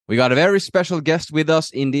We got a very special guest with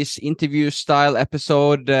us in this interview-style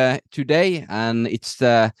episode today, and it's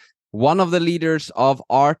one of the leaders of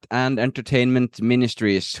Art and Entertainment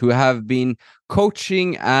Ministries who have been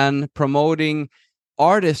coaching and promoting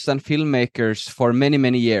artists and filmmakers for many,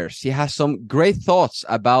 many years. He has some great thoughts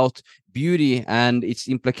about beauty and its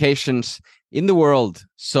implications in the world.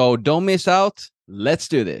 So don't miss out. Let's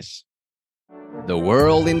do this. The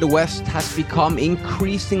world in the West has become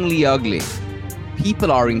increasingly ugly.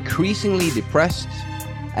 People are increasingly depressed,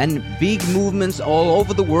 and big movements all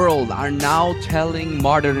over the world are now telling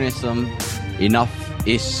modernism enough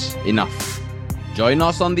is enough. Join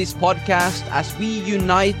us on this podcast as we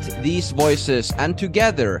unite these voices and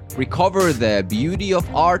together recover the beauty of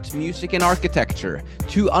art, music, and architecture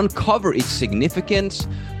to uncover its significance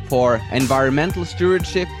for environmental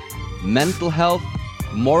stewardship, mental health,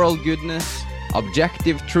 moral goodness,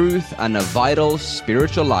 objective truth, and a vital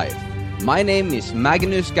spiritual life. My name is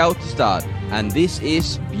Magnus Gautestad, and this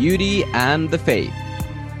is Beauty and the Faith.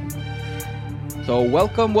 So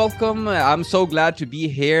welcome. I'm so glad to be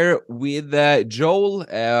here with Joel.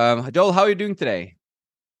 Joel, how are you doing today?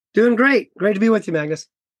 Doing great. Great to be with you, Magnus.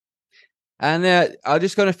 And I'm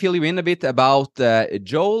just going to fill you in a bit about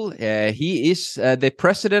Joel. He is the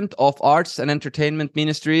president of Arts and Entertainment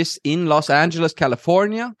Ministries in Los Angeles,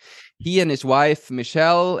 California. He and his wife,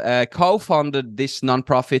 Michelle, co-founded this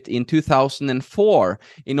nonprofit in 2004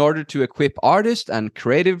 in order to equip artists and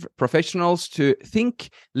creative professionals to think,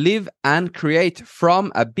 live, and create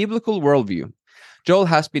from a biblical worldview. Joel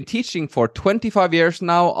has been teaching for 25 years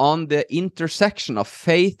now on the intersection of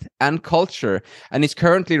faith and culture, and is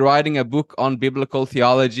currently writing a book on biblical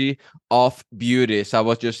theology of beauty. So I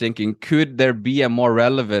was just thinking, could there be a more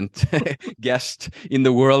relevant guest in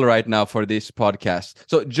the world right now for this podcast?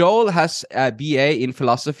 So Joel has a BA in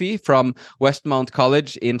philosophy from Westmount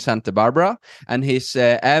College in Santa Barbara, and his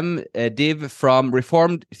MDiv from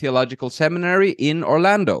Reformed Theological Seminary in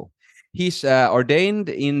Orlando. He's ordained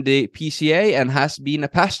in the PCA and has been a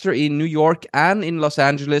pastor in New York and in Los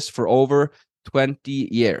Angeles for over 20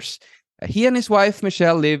 years. He and his wife,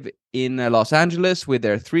 Michelle, live in Los Angeles with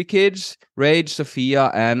their 3 kids, Rage,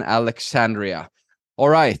 Sophia, and Alexandria. All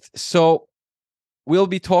right, so we'll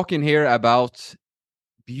be talking here about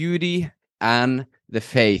beauty and the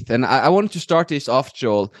faith. And I wanted to start this off,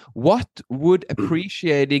 Joel. What would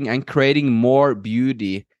appreciating and creating more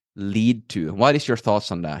beauty lead to? What is your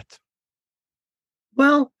thoughts on that?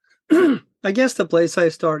 Well, I guess the place I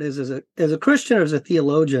start is as a Christian or as a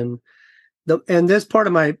theologian, and this part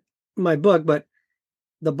of my book, but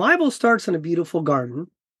the Bible starts in a beautiful garden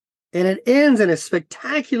and it ends in a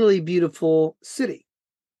spectacularly beautiful city.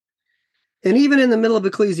 And even in the middle of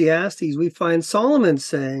Ecclesiastes, we find Solomon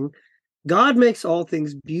saying, God makes all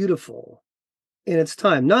things beautiful in its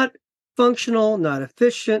time, not functional, not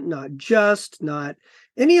efficient, not just, not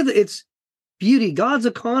any of it's beauty. God's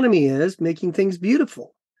economy is making things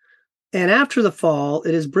beautiful. And after the fall,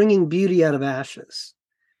 it is bringing beauty out of ashes.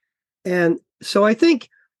 And so I think,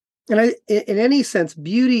 in any sense,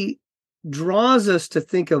 beauty draws us to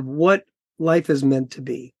think of what life is meant to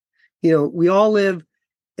be. You know, we all live,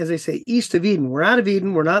 as I say, east of Eden. We're out of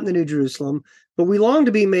Eden. We're not in the New Jerusalem, but we long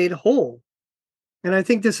to be made whole. And I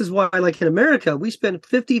think this is why, like in America, we spend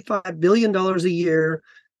 $55 billion a year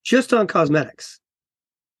just on cosmetics.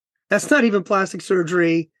 That's not even plastic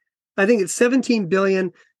surgery. I think it's 17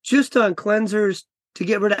 billion just on cleansers to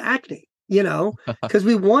get rid of acne, you know, because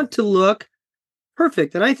we want to look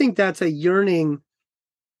perfect. And I think that's a yearning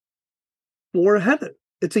for heaven.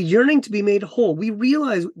 It's a yearning to be made whole. We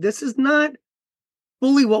realize this is not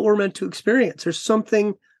fully what we're meant to experience. There's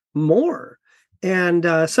something more. And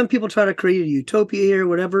some people try to create a utopia here,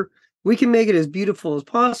 whatever. We can make it as beautiful as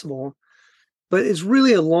possible, but it's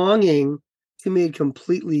really a longing to be made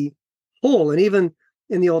completely whole. And even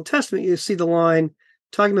in the Old Testament, you see the line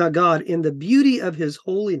talking about God in the beauty of his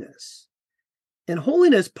holiness. And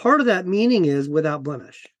holiness, part of that meaning is without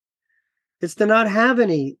blemish. It's to not have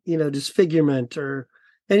any, disfigurement or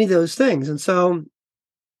any of those things. And so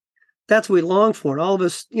that's what we long for. And all of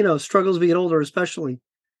us, struggle as we get older, especially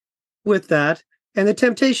with that. And the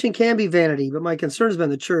temptation can be vanity, but my concern has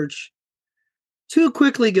been the church too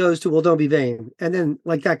quickly goes to, well, don't be vain. And then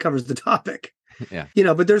that covers the topic. Yeah.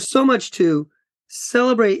 But there's so much to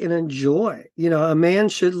celebrate and enjoy. A man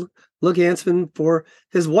should look handsome for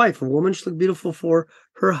his wife. A woman should look beautiful for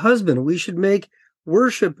her husband. We should make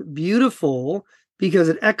worship beautiful because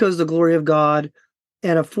it echoes the glory of God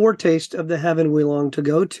and a foretaste of the heaven we long to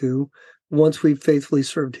go to once we've faithfully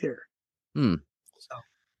served here.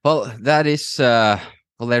 Well, that is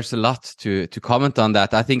Well, there's a lot to comment on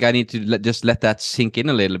that. I think I need to just let that sink in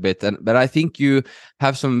a little bit. But I think you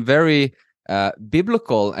have some very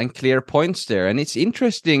biblical and clear points there. And it's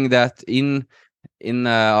interesting that in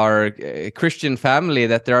our Christian family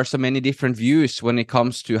that there are so many different views when it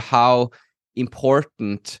comes to how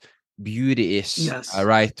important beauty is. Yes.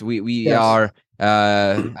 Right. We are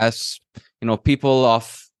as people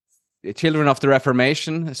of children of the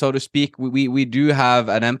Reformation, so to speak, we do have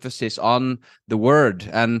an emphasis on the word,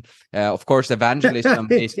 and of course evangelism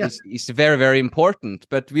is very, very important.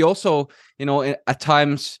 But we also, at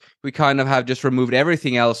times we kind of have just removed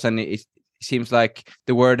everything else, and it seems like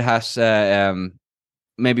the word has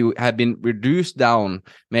maybe have been reduced down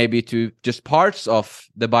maybe to just parts of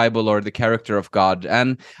the Bible or the character of God.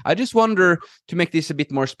 And I just wonder, to make this a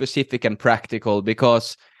bit more specific and practical,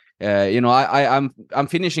 because I'm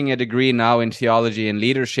finishing a degree now in theology and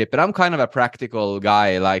leadership, but I'm kind of a practical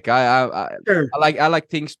guy. Like Sure. I like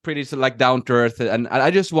things pretty like down to earth, and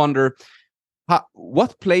I just wonder,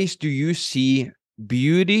 what place do you see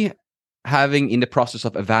beauty having in the process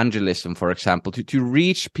of evangelism, for example, to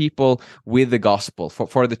reach people with the gospel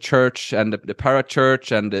for the church and the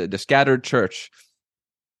parachurch and the scattered church?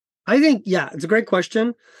 I think, it's a great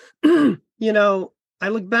question. I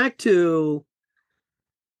look back to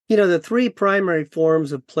the three primary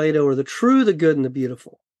forms of Plato are the true, the good, and the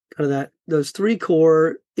beautiful. Kind of those three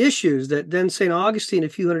core issues that then St. Augustine, a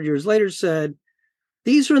few hundred years later, said,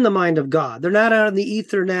 these are in the mind of God. They're not out in the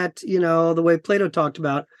ethernet, the way Plato talked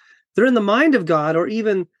about. They're in the mind of God, or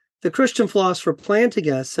even the Christian philosopher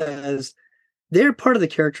Plantinga says they're part of the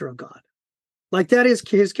character of God. Like, that is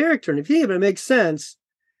his character. And if you think of it, it makes sense.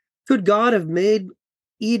 Could God have made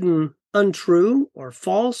Eden untrue or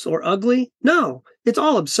false or ugly? No, it's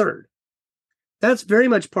all absurd. That's very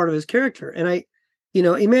much part of his character. And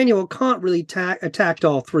Immanuel Kant really attacked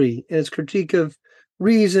all three in his critique of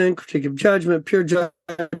reason, critique of judgment, pure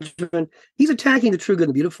judgment. He's attacking the true, good,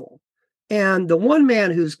 and beautiful. And the one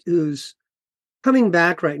man who's coming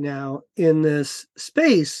back right now in this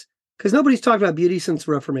space, because nobody's talked about beauty since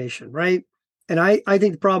the Reformation, right? And I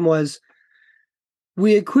think the problem was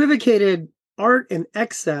we equivocated art and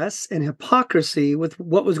excess and hypocrisy with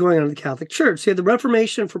what was going on in the Catholic Church. So you had the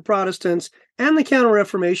Reformation for Protestants and the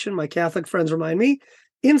Counter-Reformation, my Catholic friends remind me,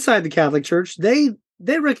 inside the Catholic Church, they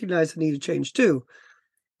recognized the need to change too.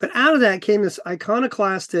 But out of that came this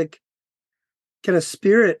iconoclastic kind of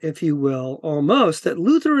spirit, if you will, almost, that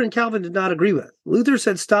Luther and Calvin did not agree with. Luther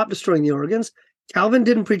said, stop destroying the organs. Calvin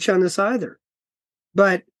didn't preach on this either.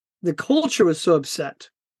 But the culture was so upset.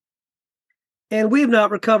 And we have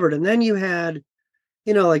not recovered. And then you had,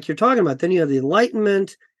 like you're talking about, then you have the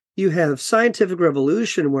Enlightenment, you have scientific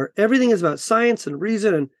revolution, where everything is about science and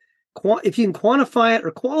reason. And if you can quantify it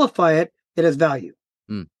or qualify it, it has value.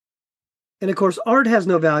 And of course, art has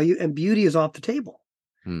no value and beauty is off the table.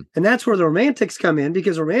 And that's where the Romantics come in,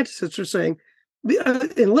 because Romanticists are saying,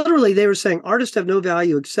 and literally they were saying, artists have no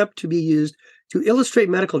value except to be used to illustrate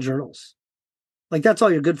medical journals. Like, that's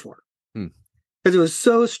all you're good for. Because it was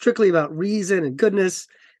so strictly about reason and goodness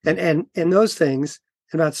and those things,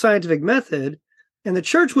 and about scientific method. And the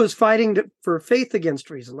church was fighting for faith against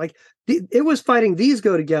reason. Like, it was fighting these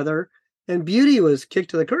go together, and beauty was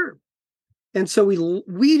kicked to the curb. And so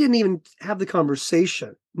we didn't even have the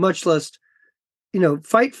conversation, much less,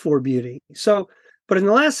 fight for beauty. So, but in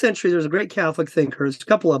the last century, there's a great Catholic thinker, there's a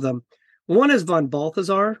couple of them. One is von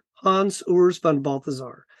Balthasar, Hans Urs von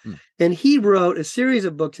Balthasar. And he wrote a series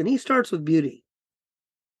of books, and he starts with beauty.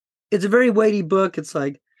 It's a very weighty book. It's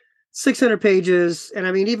like 600 pages. And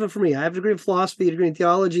I mean, even for me, I have a degree in philosophy, a degree in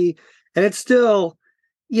theology, and it's still,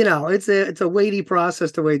 it's a weighty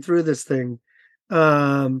process to wade through this thing.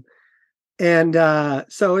 So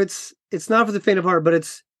it's not for the faint of heart,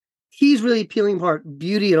 but he's really peeling apart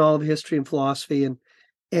beauty in all of history and philosophy.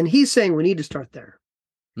 And he's saying we need to start there.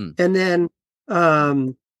 And then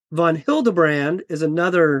von Hildebrand is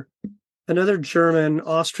another German,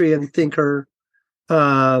 Austrian thinker.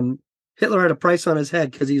 Hitler had a price on his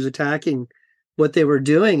head because he was attacking what they were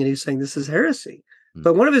doing, and he's saying this is heresy.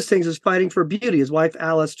 But one of his things is fighting for beauty. His wife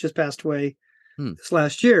Alice just passed away this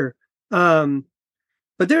last year.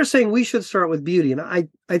 But they're saying we should start with beauty, and I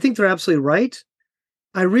think they're absolutely right.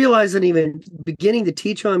 I realize that even beginning to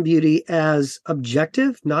teach on beauty as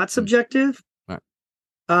objective, not subjective,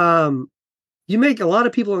 you make a lot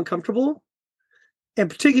of people uncomfortable, and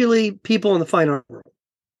particularly people in the fine art world.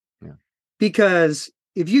 Because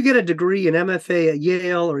if you get a degree in MFA at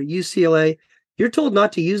Yale or UCLA, you're told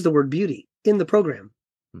not to use the word beauty in the program.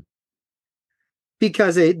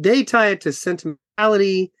 Because they tie it to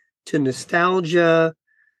sentimentality, to nostalgia,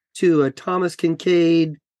 to a Thomas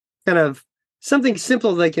Kincaid kind of something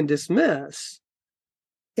simple they can dismiss.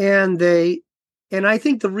 And I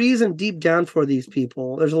think the reason deep down for these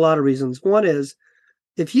people, there's a lot of reasons. One is,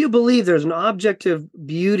 if you believe there's an objective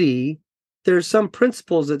beauty, there's some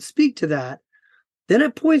principles that speak to that, then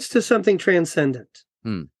it points to something transcendent.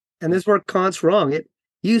 And this is where Kant's wrong.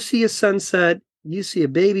 You see a sunset, you see a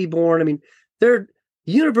baby born. I mean, there are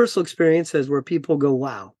universal experiences where people go,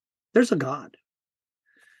 wow, there's a God.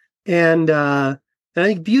 And I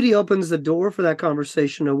think beauty opens the door for that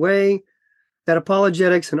conversation in a way that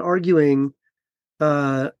apologetics and arguing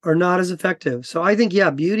are not as effective. So I think,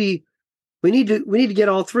 beauty, we need to get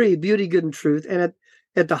all three: beauty, good, and truth. And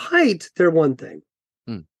at the height, they're one thing.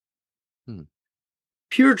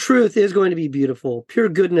 Pure truth is going to be beautiful. Pure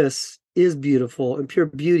goodness is beautiful, and pure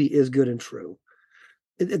beauty is good and true.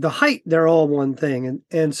 At the height, they're all one thing,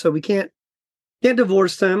 and so we can't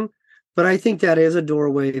divorce them. But I think that is a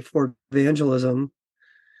doorway for evangelism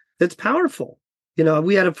that's powerful.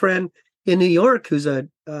 We had a friend in New York who's a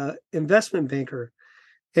investment banker,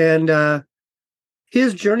 and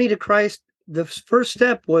his journey to Christ, the first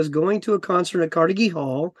step was going to a concert at Carnegie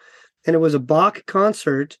Hall, and it was a Bach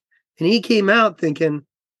concert, and he came out thinking,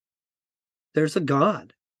 there's a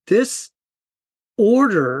God. This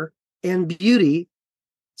order and beauty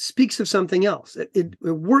speaks of something else. It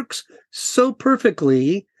works so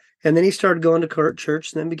perfectly. And then he started going to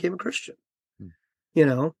church and then became a Christian.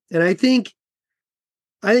 And I think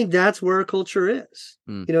that's where culture is.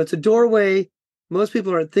 It's a doorway most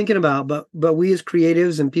people aren't thinking about, but we as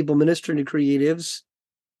creatives and people ministering to creatives,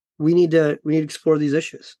 we need to explore these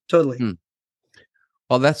issues. Totally.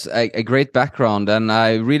 Well, that's a great background, and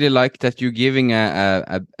I really like that you're giving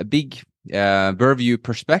a big Burview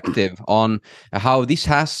perspective on how this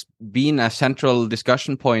has been a central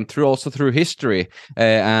discussion point through history,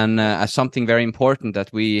 and as something very important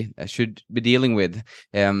that we should be dealing with.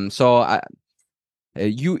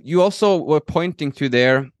 You also were pointing to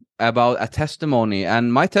there about a testimony,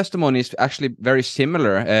 and my testimony is actually very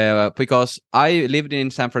similar, because I lived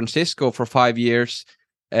in San Francisco for 5 years.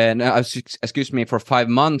 For 5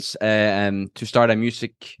 months to start a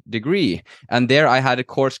music degree. And there I had a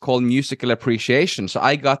course called Musical Appreciation. So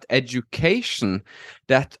I got education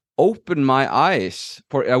that opened my eyes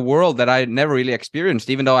for a world that I never really experienced,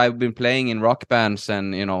 even though I've been playing in rock bands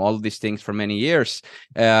and, all these things for many years.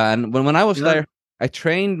 And when I was there, I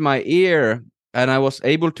trained my ear, and I was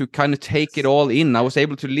able to kind of take it all in. I was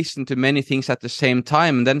able to listen to many things at the same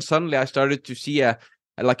time. And then suddenly I started to see a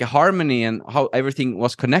harmony and how everything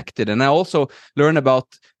was connected. And I also learned about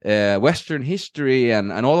Western history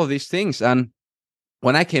and all of these things. And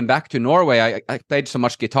when I came back to Norway, I played so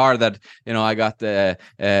much guitar that I got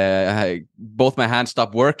both my hands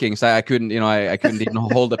stopped working, so I couldn't I couldn't even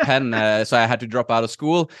hold a pen. So I had to drop out of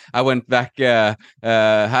school. I went back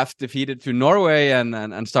half defeated to Norway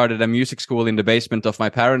and started a music school in the basement of my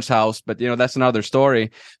parents' house. But that's another story.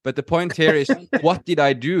 But the point here is, what did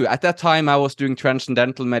I do at that time? I was doing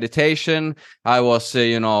transcendental meditation. I was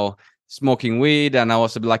smoking weed, and I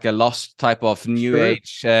was like a lost type of new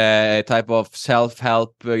age type of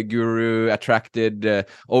self-help guru, attracted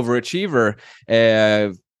overachiever,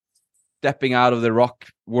 stepping out of the rock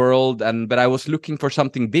world. But I was looking for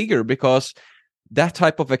something bigger, because that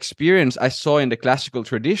type of experience I saw in the classical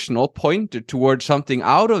tradition all pointed towards something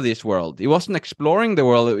out of this world. It wasn't exploring the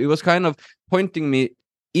world. It was kind of pointing me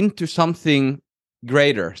into something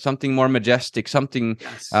greater, something more majestic, something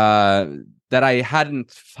that I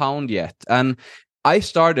hadn't found yet. And I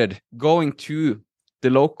started going to the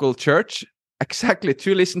local church exactly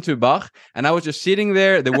to listen to Bach. And I was just sitting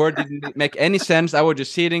there. The word didn't make any sense. I was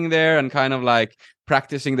just sitting there and kind of like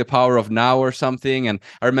practicing the power of now or something. And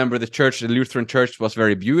I remember the Lutheran church was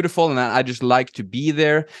very beautiful, and I just liked to be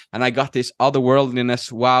there. And I got this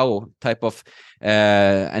otherworldliness, wow, type of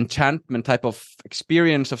enchantment, type of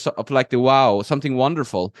experience of like the wow, something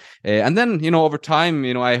wonderful. And then over time,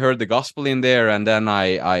 I heard the gospel in there, and then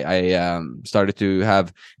I started to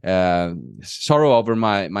have sorrow over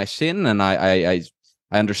my sin, and I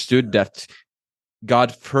understood that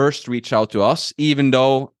God first reached out to us, even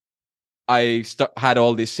though I had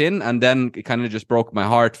all this sin, and then it kind of just broke my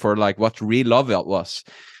heart for like what real love was.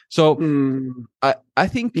 So I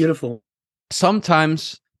think beautiful.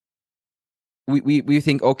 Sometimes we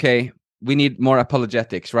think, okay, we need more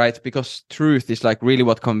apologetics, right? Because truth is like really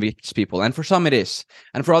what convicts people. And for some it is.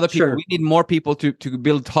 And for other people, we need more people to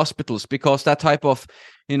build hospitals, because that type of,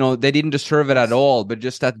 they didn't deserve it at all. But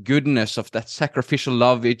just that goodness of that sacrificial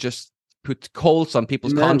love, it just put coals on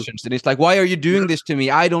people's conscience. And it's like, why are you doing this to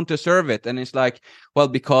me? I don't deserve it. And it's like, well,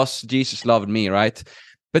 because Jesus loved me, right?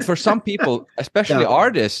 But for some people, especially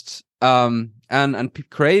artists, and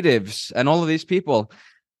creatives and all of these people,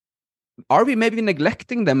 are we maybe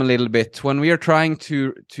neglecting them a little bit when we are trying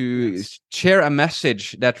to share a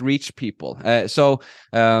message that reach people?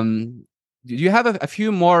 Do you have a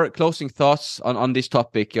few more closing thoughts on this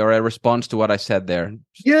topic, or a response to what I said there?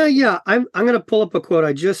 Yeah. I'm going to pull up a quote.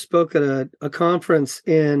 I just spoke at a conference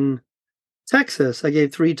in Texas. I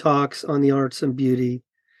gave 3 talks on the arts and beauty.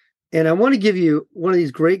 And I want to give you one of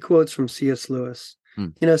these great quotes from C.S. Lewis.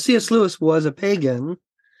 C.S. Lewis was a pagan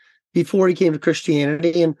before he came to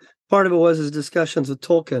Christianity, and part of it was his discussions with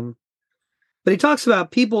Tolkien. But he talks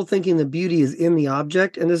about people thinking the beauty is in the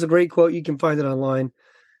object, and there's a great quote, you can find it online.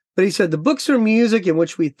 But he said, "The books or music in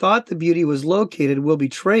which we thought the beauty was located will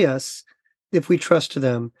betray us if we trust to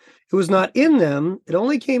them. It was not in them, it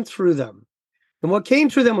only came through them. And what came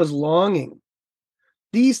through them was longing.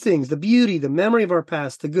 These things, the beauty, the memory of our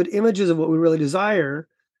past, the good images of what we really desire,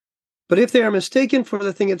 but if they are mistaken for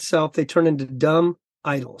the thing itself, they turn into dumb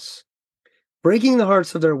idols, breaking the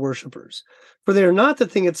hearts of their worshippers. For they are not the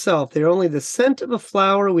thing itself. They are only the scent of a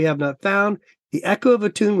flower we have not found, the echo of a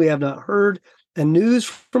tune we have not heard, and news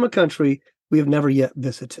from a country we have never yet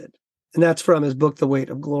visited." And that's from his book, The Weight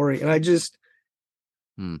of Glory. And I just,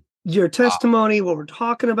 your testimony, what we're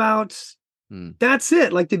talking about, that's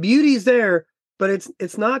it. Like, the beauty's there, but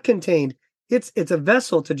it's not contained. It's a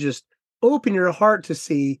vessel to just open your heart to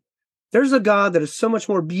see there's a God that is so much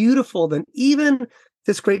more beautiful than even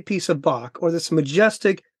this great piece of Bach or this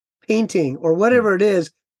majestic painting or whatever it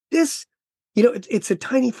is. This, it's a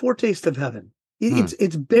tiny foretaste of heaven.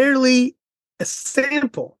 It's barely a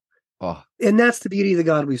sample. And that's the beauty of the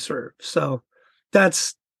God we serve. So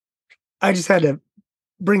I just had to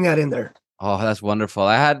bring that in there. Oh, that's wonderful.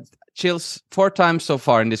 I had chills 4 times so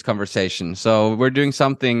far in this conversation. So we're doing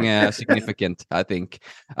something significant, I think.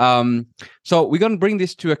 So we're going to bring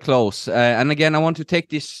this to a close. And again, I want to take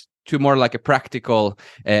this to more like a practical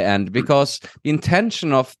end, because the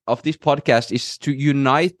intention of this podcast is to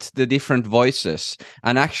unite the different voices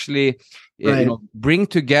and actually bring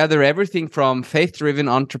together everything from faith-driven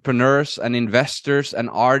entrepreneurs and investors and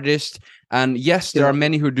artists. And yes, there are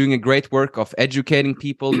many who are doing a great work of educating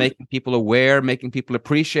people, making people aware, making people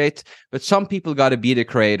appreciate. But some people got to be the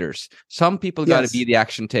creators. Some people got to be the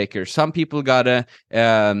action takers. Some people got to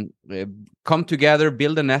come together,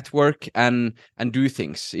 build a network, and do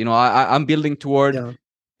things. I'm building toward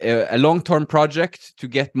a long-term project to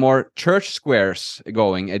get more church squares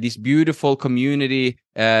going, these beautiful community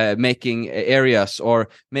making areas, or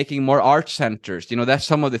making more art centers. That's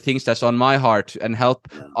some of the things that's on my heart, and help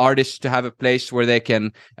artists to have a place where they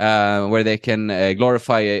can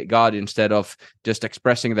glorify God instead of just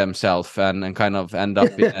expressing themselves and kind of end up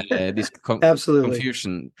in this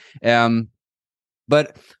confusion.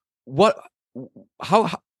 But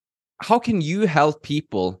how can you help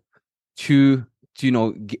people to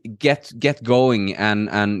get going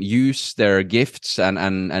and use their gifts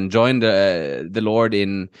and join the Lord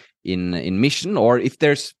in mission? Or if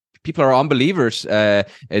there's people are unbelievers,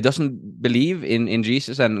 doesn't believe in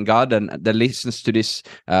Jesus and God, and that listens to this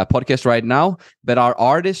podcast right now, but are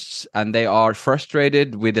artists, and they are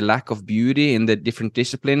frustrated with the lack of beauty in the different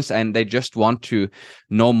disciplines, and they just want to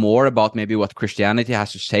know more about maybe what Christianity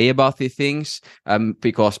has to say about these things,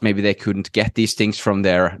 because maybe they couldn't get these things from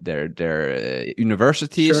their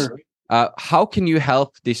universities. Sure. How can you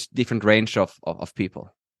help this different range of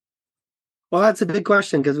people? Well, that's a big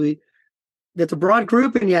question, because it's a broad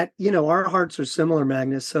group, and yet, our hearts are similar,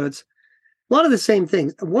 Magnus. So it's a lot of the same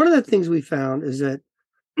things. One of the things we found is that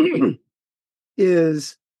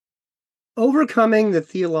is overcoming the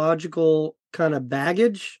theological kind of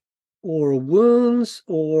baggage or wounds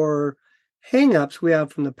or hangups we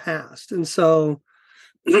have from the past. And so,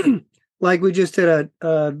 like, we just did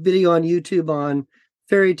a video on YouTube on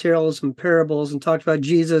fairy tales and parables and talked about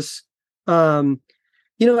Jesus.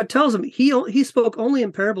 It tells him he spoke only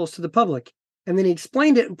in parables to the public. And then he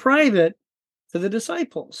explained it in private to the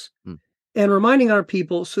disciples, and reminding our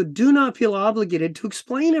people, so do not feel obligated to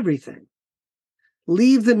explain everything.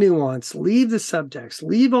 Leave the nuance, leave the subtext,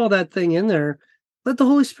 leave all that thing in there. Let the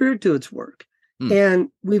Holy Spirit do its work. And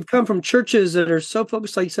we've come from churches that are so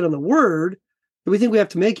focused, like you said, on the word, that we think we have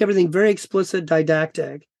to make everything very explicit,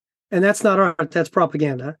 didactic. And that's not art, that's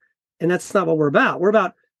propaganda. And that's not what we're about. We're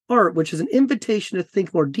about art, which is an invitation to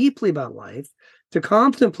think more deeply about life, to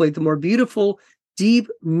contemplate the more beautiful, deep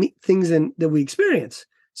things that we experience.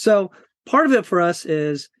 So part of it for us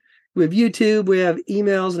is we have YouTube, we have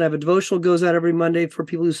emails, and I have a devotional goes out every Monday for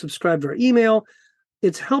people who subscribe to our email.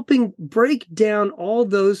 It's helping break down all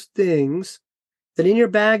those things that in your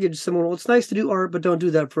baggage, someone, well, it's nice to do art, but don't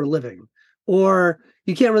do that for a living. Or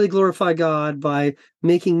you can't really glorify God by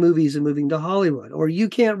making movies and moving to Hollywood, or you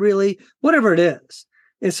can't really, whatever it is.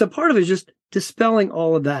 And so part of it is just dispelling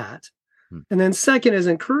all of that. And then second is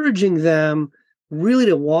encouraging them really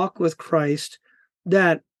to walk with Christ,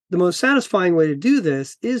 that the most satisfying way to do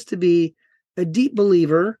this is to be a deep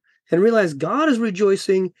believer and realize God is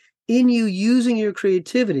rejoicing in you using your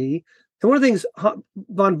creativity. And one of the things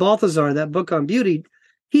von Balthasar, that book on beauty,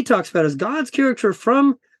 he talks about is God's character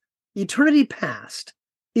from eternity past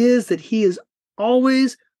is that he is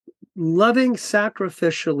always loving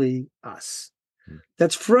sacrificially us.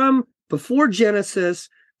 That's from before Genesis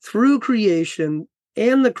through creation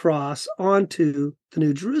and the cross onto the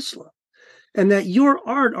New Jerusalem. And that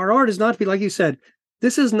our art is not to be, like you said,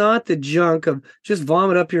 this is not the junk of just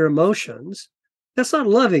vomit up your emotions. That's not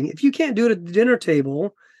loving. If you can't do it at the dinner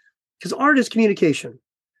table, because art is communication.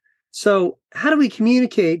 So how do we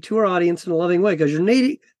communicate to our audience in a loving way? Because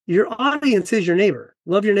your audience is your neighbor.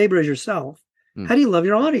 Love your neighbor as yourself. How do you love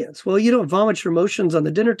your audience? Well, you don't vomit your emotions on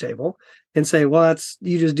the dinner table and say, well,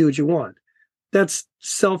 you just do what you want. That's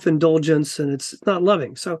self-indulgence and it's not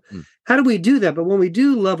loving. So how do we do that? But when we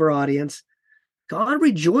do love our audience, God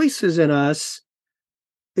rejoices in us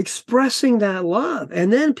expressing that love.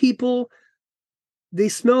 And then people, they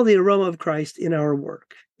smell the aroma of Christ in our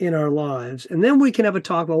work, in our lives. And then we can have a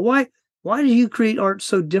talk about why do you create art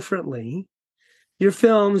so differently? Your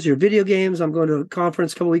films, your video games. I'm going to a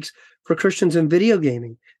conference a couple weeks for Christians in video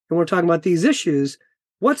gaming. And we're talking about these issues.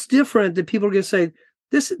 What's different that people are going to say,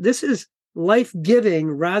 this is life-giving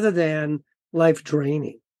rather than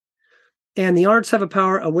life-draining. And the arts have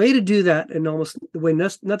a way to do that in almost the way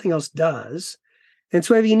nothing else does. And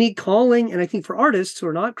so we have a unique calling. And I think for artists who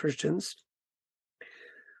are not Christians,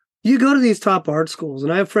 you go to these top art schools,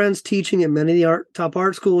 and I have friends teaching at many of the top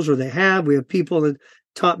art schools, or we have people at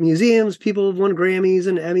top museums, people who've won Grammys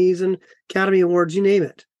and Emmys and Academy Awards, you name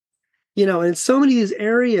it. And in so many of these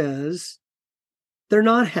areas, they're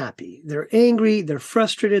not happy. They're angry. They're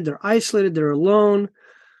frustrated. They're isolated. They're alone.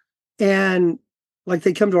 And like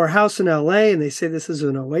they come to our house in LA and they say this is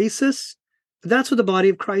an oasis. But that's what the body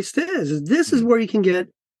of Christ is. This is where you can get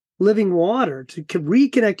living water to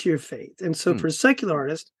reconnect to your faith. And so for a secular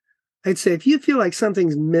artist, I'd say if you feel like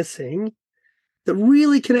something's missing that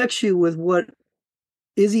really connects you with what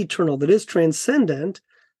is eternal, that is transcendent,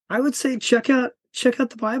 I would say check out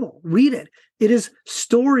the Bible, read it. It is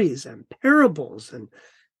stories and parables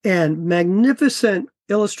and magnificent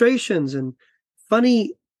illustrations and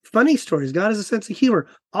funny stories. God has a sense of humor.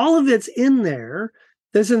 All of it's in there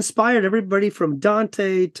that's inspired everybody from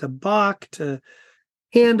Dante to Bach to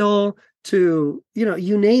Handel to,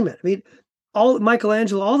 you name it. I mean, all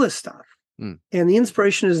Michelangelo, all this stuff. And the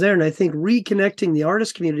inspiration is there. And I think reconnecting the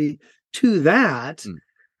artist community to that,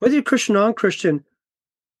 whether you're Christian or non-Christian,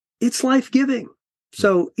 it's life-giving.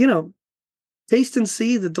 So, taste and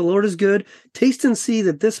see that the Lord is good. Taste and see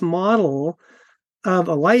that this model of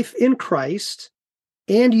a life in Christ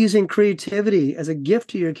and using creativity as a gift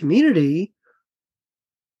to your community,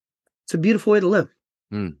 it's a beautiful way to live.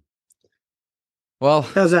 Well,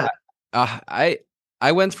 how's that?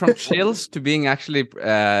 I went from chills to being actually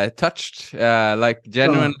touched, like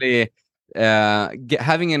genuinely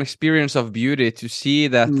having an experience of beauty, to see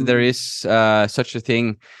that there is such a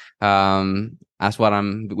thing as what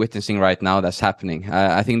I'm witnessing right now that's happening.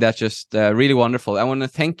 I think that's just really wonderful. I want to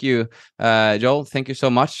thank you, Joel. Thank you so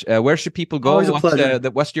much. Where should people go? Always a pleasure.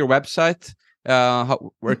 What's your website?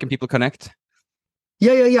 Where can people connect?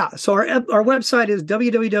 Yeah. So our website is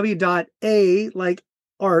www.a like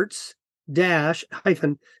arts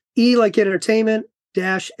 -hyphen E like entertainment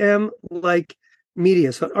 -m like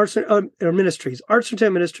media. So arts or ministries, Arts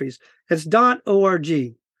Entertainment Ministries. It's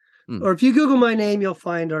 .org. Or if you Google my name, you'll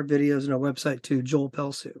find our videos and our website too, Joel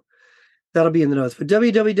Pelsue. That'll be in the notes. But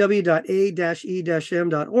www.a-e-m.org.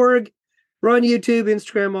 We're on YouTube,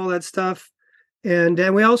 Instagram, all that stuff. And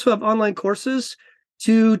we also have online courses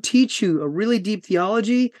to teach you a really deep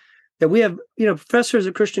theology that we have, professors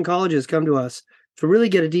at Christian colleges come to us to really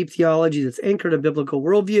get a deep theology that's anchored in a biblical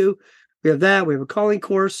worldview. We have that. We have a calling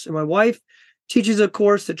course. And my wife teaches a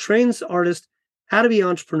course that trains artists how to be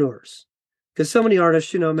entrepreneurs. Because so many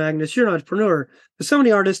artists, Magnus, you're an entrepreneur. But so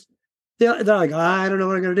many artists, they're like, I don't know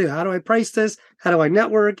what I'm going to do. How do I price this? How do I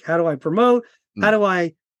network? How do I promote? How do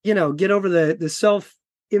I, get over the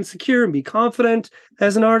self-insecure and be confident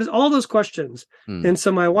as an artist? All those questions. And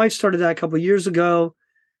so my wife started that a couple of years ago,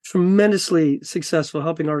 tremendously successful,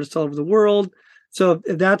 helping artists all over the world. So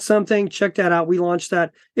if that's something, check that out. We launched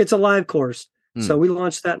that. It's a live course. So we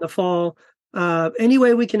launched that in the fall. Any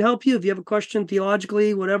way we can help you, if you have a question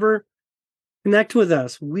theologically, whatever, connect with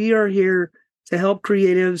us. We are here to help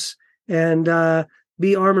creatives and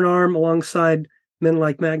be arm in arm alongside men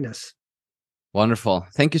like Magnus. Wonderful.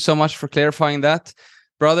 Thank you so much for clarifying that,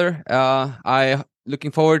 brother. I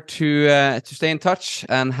looking forward to stay in touch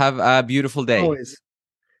and have a beautiful day. Always.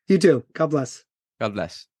 You too. God bless. God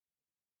bless.